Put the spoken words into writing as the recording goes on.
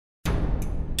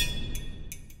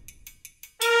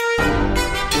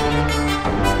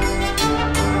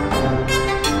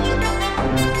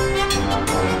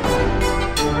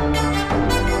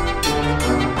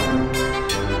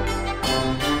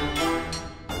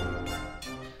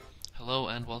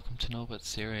and welcome to No But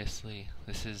Seriously.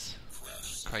 This is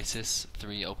Crysis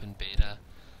 3 Open Beta.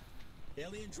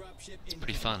 It's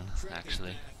pretty fun,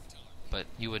 actually. But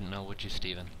you wouldn't know, would you,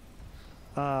 Steven?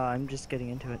 I'm just getting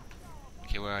into it.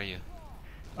 Okay, where are you?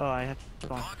 Oh, I have to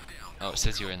spawn. Oh, it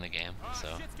says you were in the game,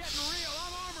 so...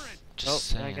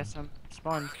 Just saying. I guess I'm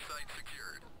spawned.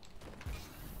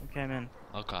 Okay, I'm in.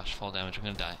 Oh gosh, fall damage, I'm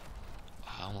gonna die. Oh,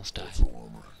 I almost died.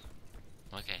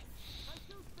 Okay.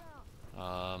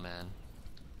 Oh man.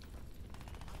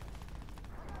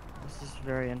 This is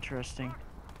very interesting.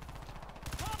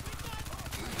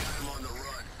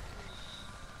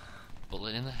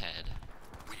 Bullet in the head.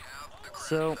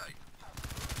 So...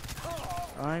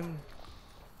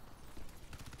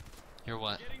 You're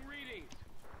what?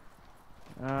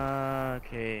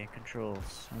 Okay,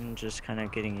 controls. I'm just kind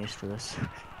of getting used to this.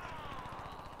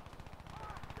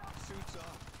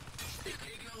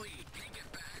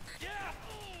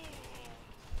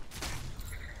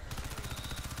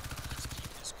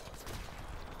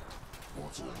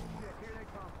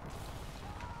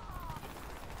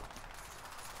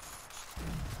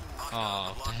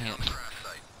 Oh, dang it.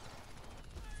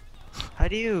 How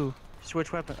do you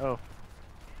switch weapon? Oh.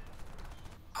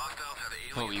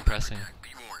 What were you pressing?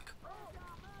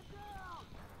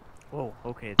 Whoa,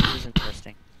 okay, this is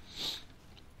interesting.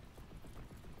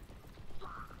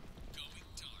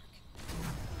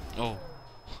 Oh.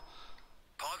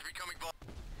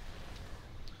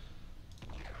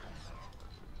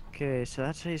 Okay, so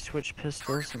that's how you switch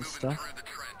pistols and stuff.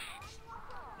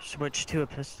 Switch to a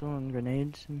pistol and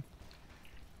grenades and...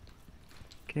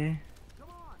 Okay.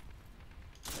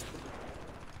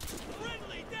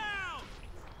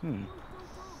 Hmm.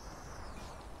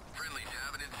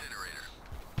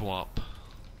 Bwop.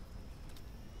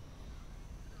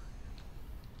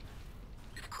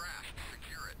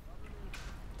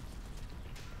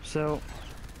 So...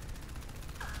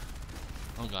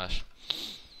 Oh gosh.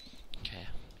 Okay,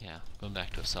 yeah, going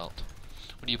back to Assault.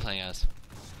 What are you playing as?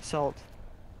 Salt.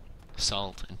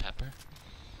 Salt and pepper?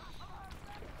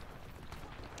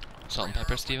 Salt and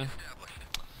pepper, Steven?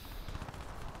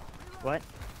 What?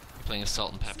 You're playing as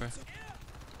salt and pepper?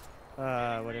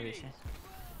 Whatever you say.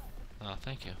 Oh,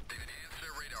 thank you.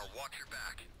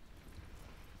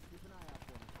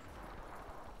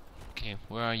 Okay,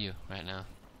 where are you right now?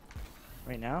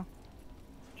 Right now?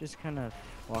 Just kind of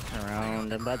walking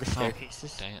around. I'm by the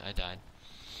staircases. Dang it, I died.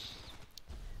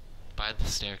 By the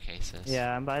staircases.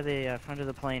 Yeah, I'm by the front of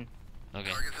the plane.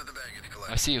 Okay.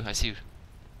 I see you, I see you.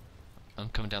 I'm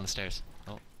coming down the stairs.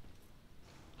 Oh.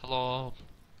 Hello.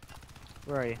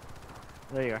 Where are you?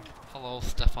 There you are. Hello,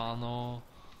 Stefano.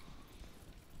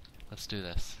 Let's do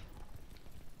this.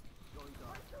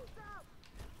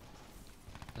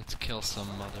 Let's kill some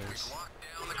mothers.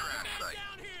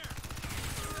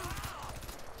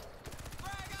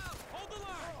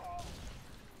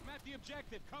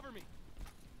 Objective, cover me.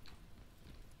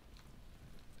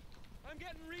 I'm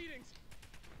getting readings.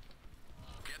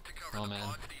 Get to cover oh man.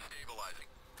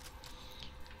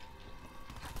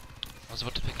 I was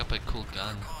about to pick up a cool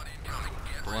gun,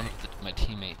 but one of my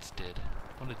teammates did.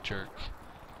 What a jerk.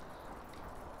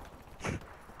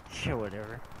 Yeah,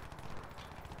 whatever.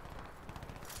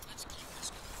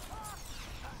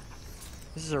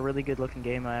 This is a really good looking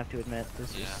game, I have to admit.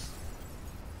 This is...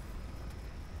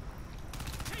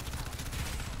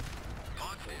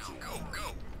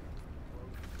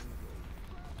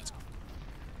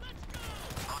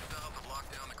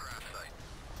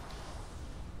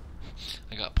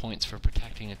 I got points for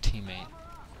protecting a teammate.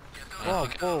 Oh,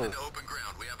 whoa.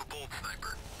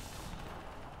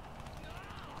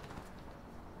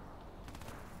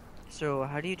 So,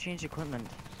 how do you change equipment?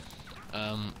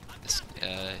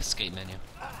 Escape menu.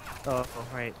 Oh,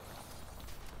 right.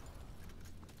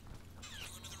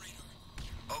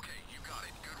 Okay, you got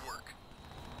it. Good work.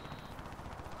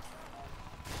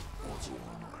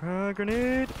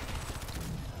 Grenade!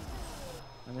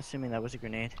 I'm assuming that was a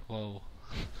grenade. Whoa.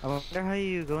 I wonder how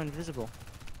you go invisible.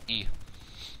 E.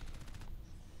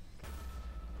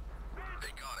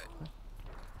 They got it.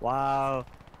 Wow.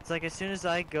 It's like as soon as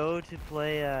I go to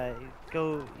play,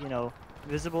 you know,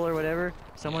 visible or whatever,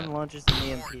 someone launches an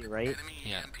EMP, right?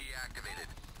 Yeah.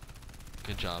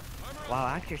 Good job. Wow,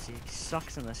 accuracy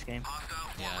sucks in this game.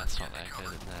 Yeah, it's not that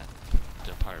good in that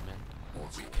department.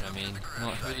 I mean, no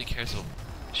one really cares about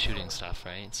shooting stuff,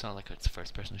 right? It's not like it's a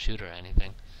first-person shooter or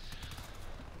anything.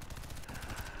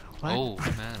 What? Oh,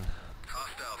 man.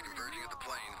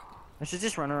 I should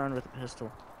just run around with a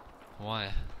pistol.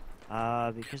 Why?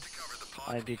 Because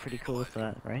I'd be pretty cool with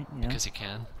that, right? Yeah. Because you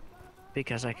can?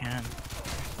 Because I can.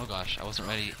 Oh gosh, I wasn't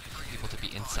ready for people to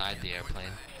be inside the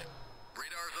airplane.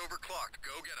 Radar's overclocked.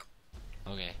 Go get him.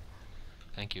 Okay.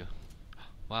 Thank you.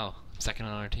 Wow. Second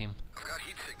on our team. I've got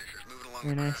heat signatures moving along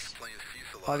Very the nice. ground, playing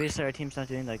fuselage. Obviously, our team's not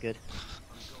doing that good.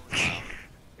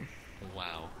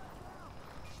 Wow.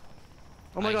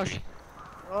 Oh my I gosh! agree.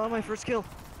 Oh, my first kill!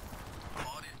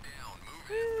 Pod it down,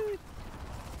 move it.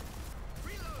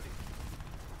 Reloading.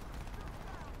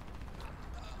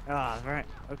 Ah, right.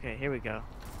 Okay, here we go.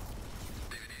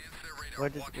 They've enhanced their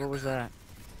radar. Watch What your was back.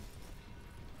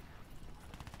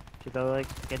 that? Did I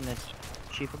like getting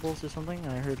achievables or something?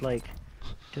 I heard like.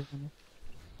 different-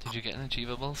 Did you get any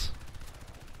achievables?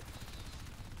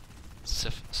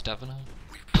 Stefano?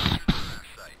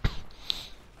 Site.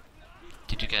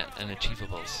 Did you get an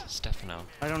achievables, Stefano?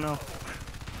 I don't know.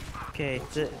 Okay,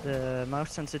 the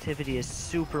mouse sensitivity is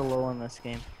super low in this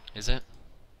game. Is it?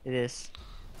 It is.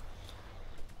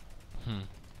 Hmm.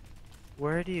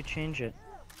 Where do you change it?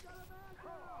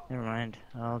 Never mind.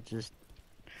 I'll just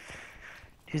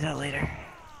do that later.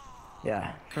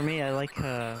 Yeah, for me, I like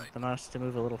the mouse to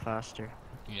move a little faster.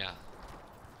 Yeah.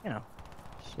 You know,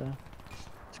 so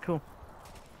it's cool.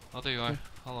 Oh, there you are.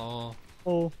 Hello.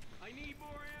 Oh. I need more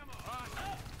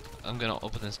ammo. I'm gonna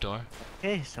open this door.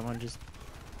 Okay, someone just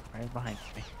right behind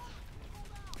me.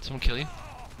 Someone kill you?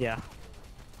 Yeah.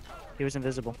 He was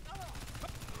invisible.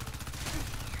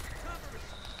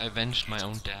 I avenged my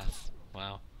own death.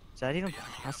 Wow. Is that even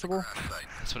possible? Site.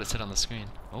 That's what it said on the screen.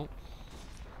 Oh.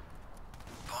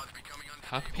 Pod's becoming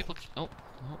How can unstable. people... Oh.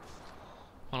 Oh.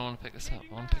 I don't want to pick this up.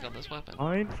 I want to pick up this weapon.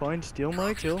 Fine, steal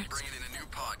my kill. Bringing in a new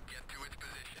pod. Get to its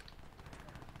position.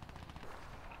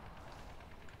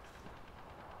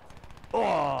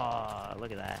 Oh,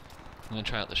 look at that. I'm gonna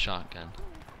try out the shotgun.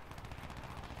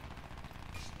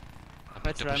 I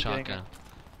picked That's up what a I'm doing. shotgun.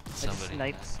 I just Somebody.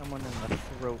 sniped someone in the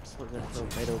throat, slit their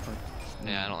throat right open.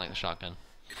 Yeah, I don't like the shotgun.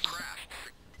 It's crashed.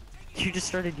 You just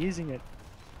started using it.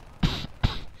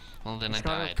 Well, then It's I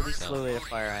gone died. pretty So slowly to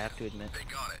fire, I have to admit. They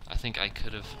got it. I think I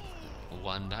could have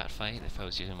won that fight if I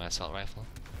was using my assault rifle.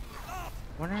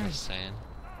 What are Just saying.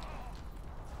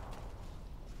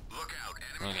 Look out.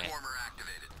 Enemy Okay. swarmer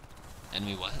activated.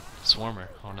 Enemy what? Swarmer.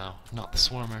 Oh no, not the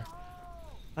swarmer.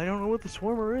 I don't know what the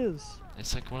swarmer is.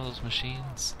 It's like one of those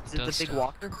machines. Is it the does big stuff.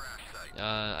 walker? Crash site.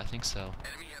 I think so.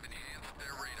 Enemy have enhanced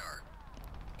their radar.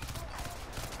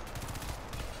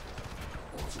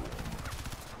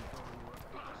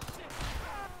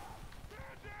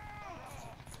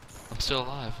 I'm still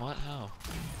alive. What? How?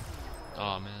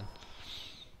 Oh man.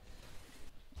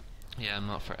 Yeah,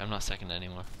 I'm not second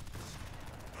anymore.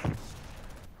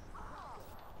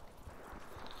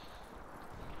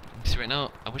 See, right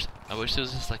now, I wish there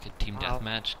was just like a team Wow.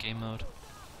 deathmatch game mode.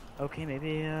 Okay,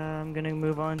 maybe I'm gonna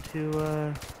move on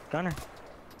to Gunner.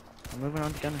 I'm moving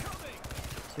on to Gunner.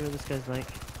 See what this guy's like.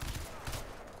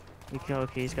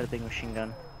 Okay, he's got a big machine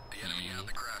gun. The enemy have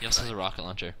the crash He also has site. a rocket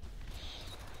launcher.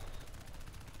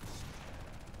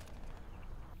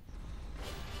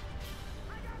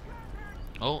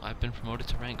 Oh, I've been promoted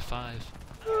to rank 5.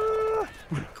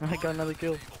 I got another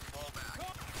kill. Fall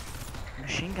back.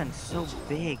 Machine gun's so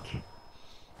big.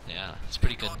 Yeah, it's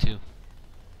pretty good too.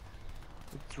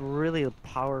 It's really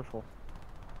powerful.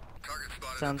 Target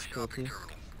spotted Sounds at the cool, shopping too.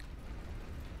 terminal.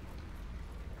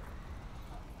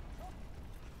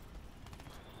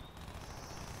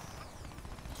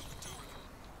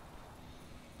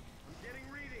 I'm getting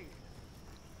readings.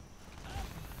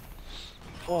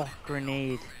 Oh,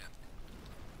 grenade.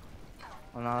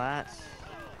 Well, now that's...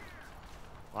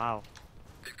 Wow.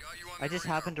 They've got you on I the just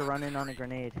radar. happened to run in on a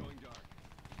grenade.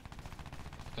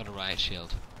 Got a riot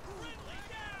shield.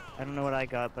 I don't know what I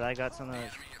got, but I got something. Enemy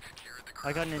have secured the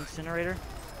I got an crash site. incinerator.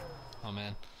 Oh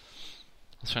man.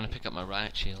 I was trying to pick up my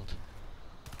riot shield.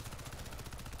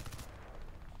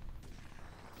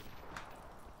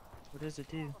 What does it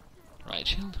do? Riot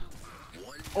shield?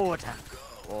 Oh, attack.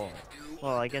 Whoa.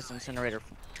 Well, I guess incinerator.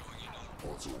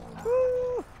 Woo! Is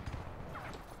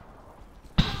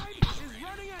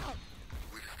running out.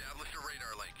 We've established a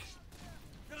radar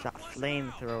link. That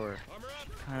flamethrower.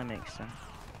 Kinda makes sense.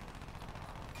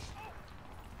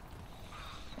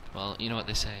 Well, you know what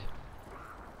they say.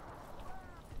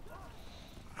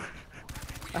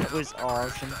 That was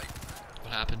awesome. What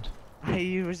happened?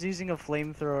 I was using a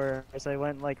flamethrower as I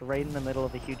went like right in the middle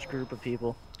of a huge group of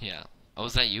people. Yeah. Oh,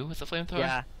 was that you with the flamethrower?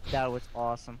 Yeah, that was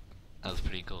awesome. That was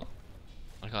pretty cool.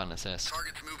 I got an assist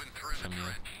Target's moving through from the you.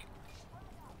 trench.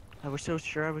 I was so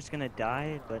sure I was gonna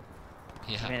die, but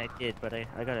Yeah. I mean I did, but I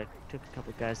took a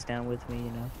couple guys down with me,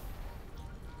 you know.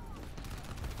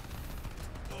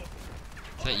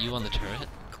 Is that you on the turret?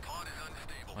 The pod is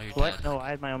unstable. Oh, you're What? dead. No, I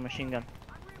had my own machine gun.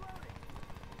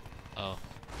 Oh.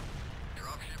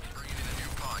 Dropship's bringing in a new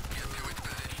pod. Get to its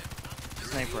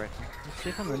position. sniper rifle. Let's see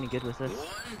if I'm any good with this.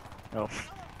 Oh.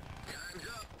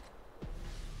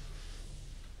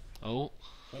 Oh.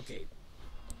 Okay,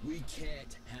 we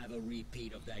can't have a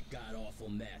repeat of that god-awful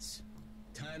mess.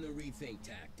 Time to rethink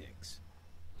tactics.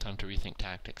 Time to rethink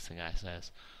tactics, the guy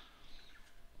says.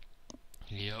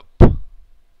 Yep.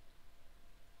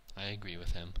 I agree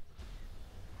with him.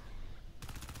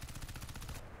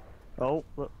 Oh,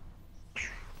 look.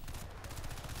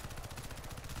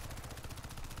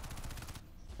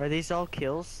 Are these all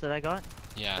kills that I got?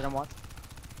 Yeah. That I'm watching?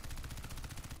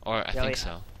 Or I think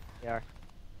so. They are.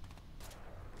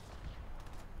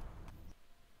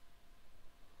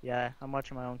 Yeah, I'm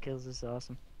watching my own kills. This is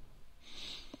awesome.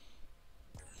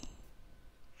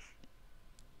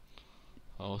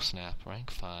 Oh snap, rank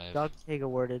 5. Dog tag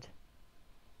awarded.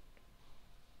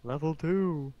 Level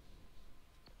 2.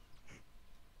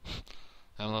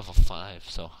 I'm level 5,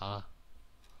 so huh?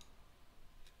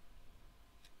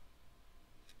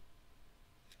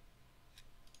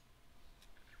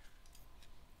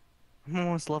 I'm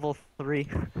almost level 3.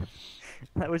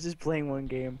 I was just playing one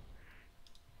game.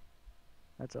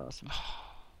 That's awesome.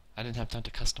 I didn't have time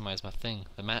to customize my thing.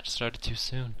 The match started too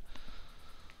soon.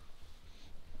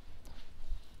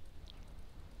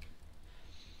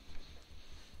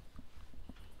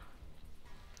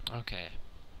 Okay.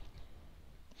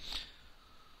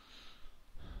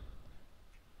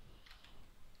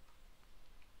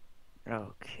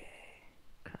 Okay.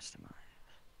 Customize.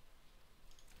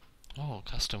 Oh,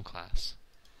 custom class.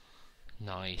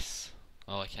 Nice.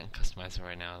 Oh, I can't customize it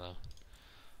right now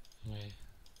though. Okay.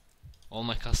 All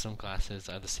my custom classes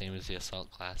are the same as the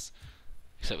assault class,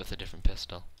 except with a different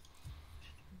pistol.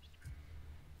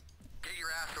 Get your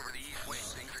ass over the east wing.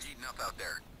 Things are heating up out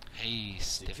there. Hey,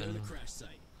 Secure Stephen. the crash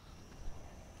site.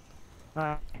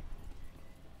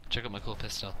 Check out my cool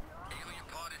pistol. Alien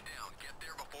pod is down. Get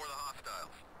there before the hostiles.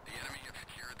 The enemy has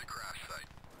secured the crash site.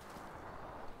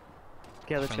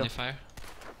 Okay, let's Friendly go. fire?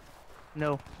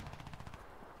 No.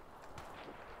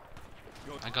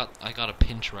 I got a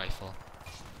pinch rifle.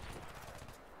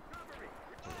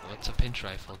 What's a pinch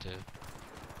rifle do?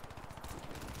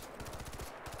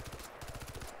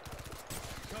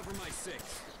 Cover my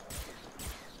 6.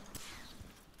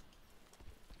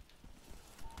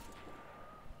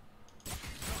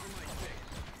 Cover my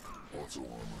 6. Lots of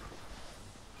armor.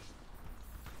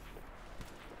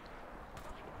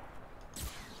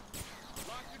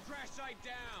 Lock the crash site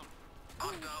down.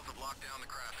 Hostiles have locked down the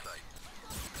crash site.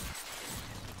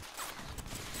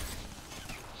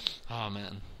 Oh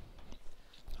man.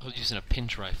 I was using a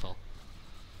pinch rifle.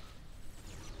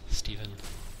 Steven.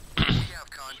 We have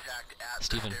contact at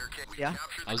Steven. the staircase. We Yeah?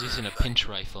 captured I was the using a crash site. pinch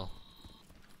rifle.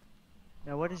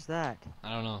 Now what is that? I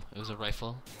don't know. It was a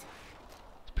rifle.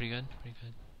 It's pretty good. Pretty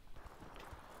good.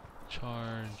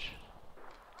 Charge.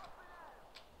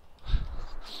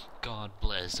 God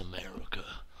bless America.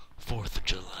 4th of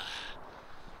July.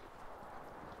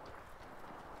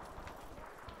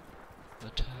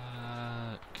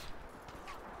 Attack.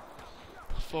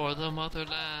 For the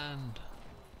motherland.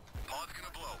 Pod's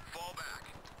gonna blow. Fall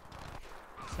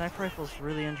back. Sniper rifle's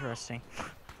really interesting.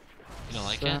 You don't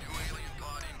like So- it? New alien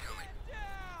pod incoming.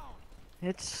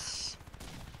 It's...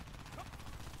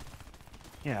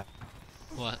 Yeah.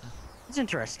 What? It's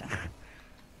interesting.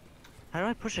 How do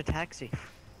I push a taxi?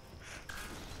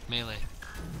 Melee.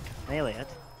 Melee it.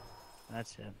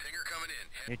 That's it. Pinger coming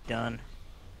in. You're done.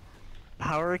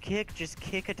 Power kick? Just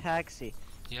kick a taxi.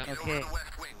 Yep. Get Okay. over the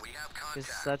west wing. We have Because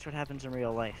contact. that's what happens in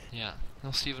real life. Yeah.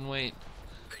 No, Steven, wait.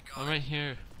 They got I'm it. right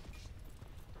here.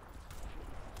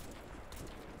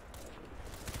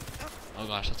 Oh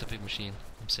gosh, that's a big machine.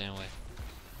 I'm staying away.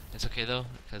 It's okay though,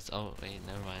 because oh wait,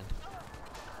 never mind.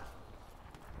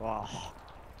 Wow.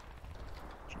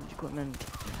 Change equipment.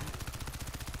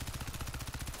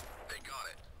 They got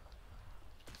it.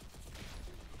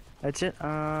 That's it.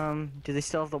 Do they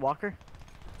still have the walker?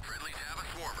 Friendlies have a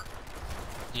swarmer.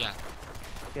 Yeah.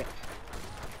 Okay.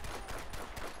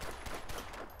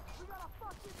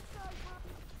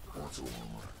 Lots of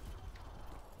armor.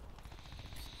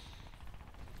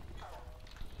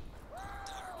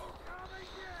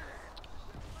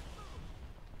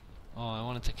 Oh, I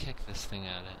wanted to kick this thing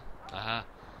at it. Aha.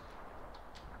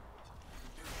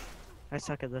 I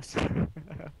suck at this.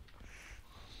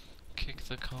 Kick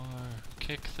the car.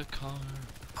 Kick the car.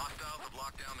 Hostiles have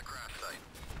locked down the crash site.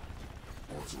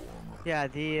 Lots of armor. Yeah,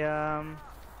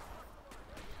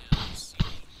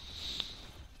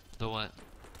 The what?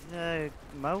 the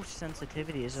mouse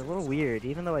sensitivity is a little weird.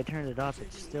 Even though I turned it up,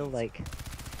 it's still like...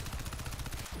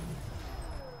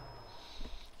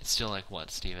 It's still like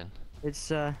what, Steven?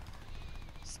 It's,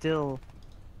 still...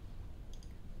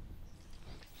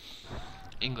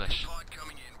 English. Pod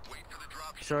coming in. Wait for the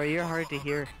drop. Sorry, you're hard to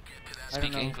hear. Get to that. I don't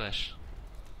Speak know. English.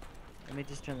 Let me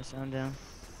just turn the sound down.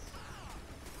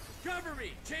 Cover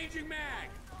me! Changing mag!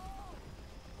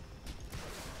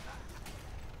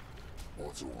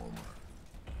 Auto armor.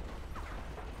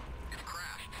 It's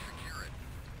crashed. Secure it.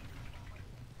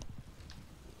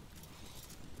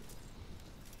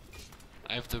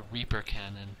 I have the Reaper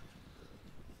cannon.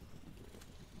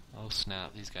 Oh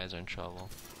snap, these guys are in trouble.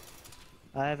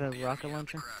 I have a The rocket enemy at the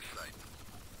launcher. crash site.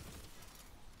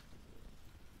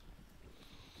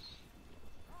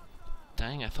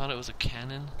 Dang, I thought it was a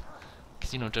cannon.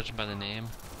 Because, you know, judging by the name,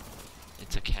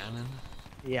 it's a cannon.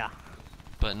 Yeah.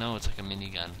 But no, it's like a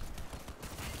minigun.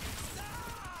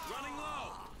 Running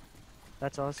low!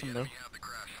 That's The awesome though. enemy at the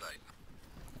crash site.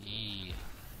 Yee.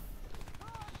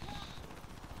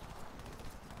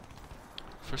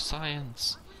 For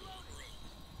science.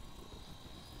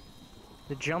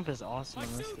 The jump is awesome My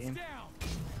in this suit's game. down!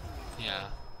 Yeah,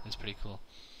 it's pretty cool.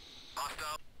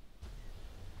 Hostile.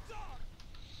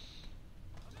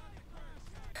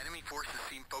 Enemy forces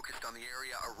seem focused on the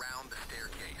area around the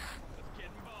staircase. Let's get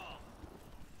involved.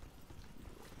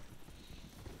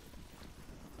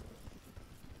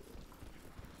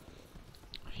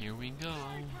 Here we go.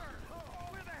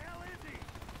 Where the hell is he?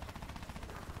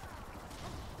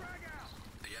 Drag out!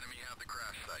 The enemy have the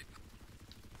crash site.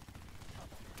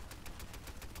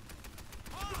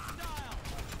 Hostile!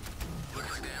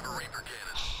 Looks like they have a Reaper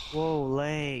cannon. Whoa,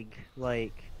 lag.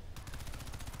 Like,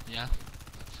 Yeah.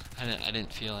 I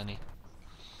didn't feel any.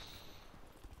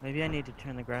 maybe I need to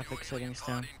turn the graphic settings Pod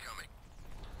down. incoming.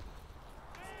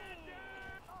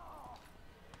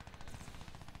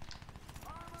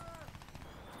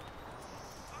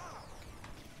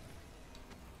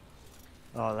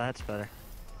 Oh, that's better.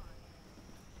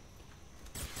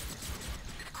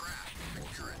 It's crashed.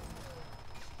 Secure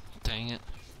it. Dang it.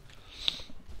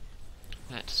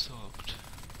 That sucked.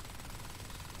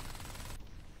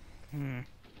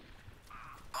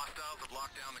 Hostiles have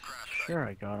locked down the crash site. Sure,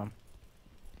 I got him.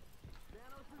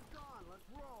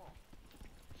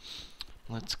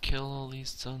 Let's kill all these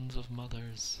sons of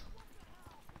mothers.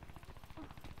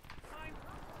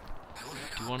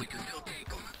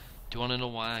 Do you want to know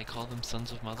why I call them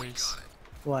sons of mothers?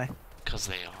 Why? Because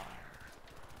they are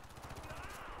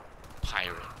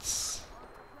pirates.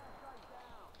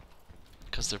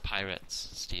 Because they're pirates,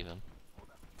 Steven.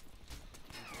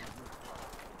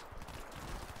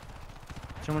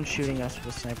 Someone's shooting us with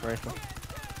a sniper rifle.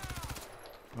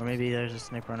 Or maybe there's a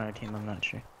sniper on our team, I'm not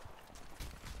sure.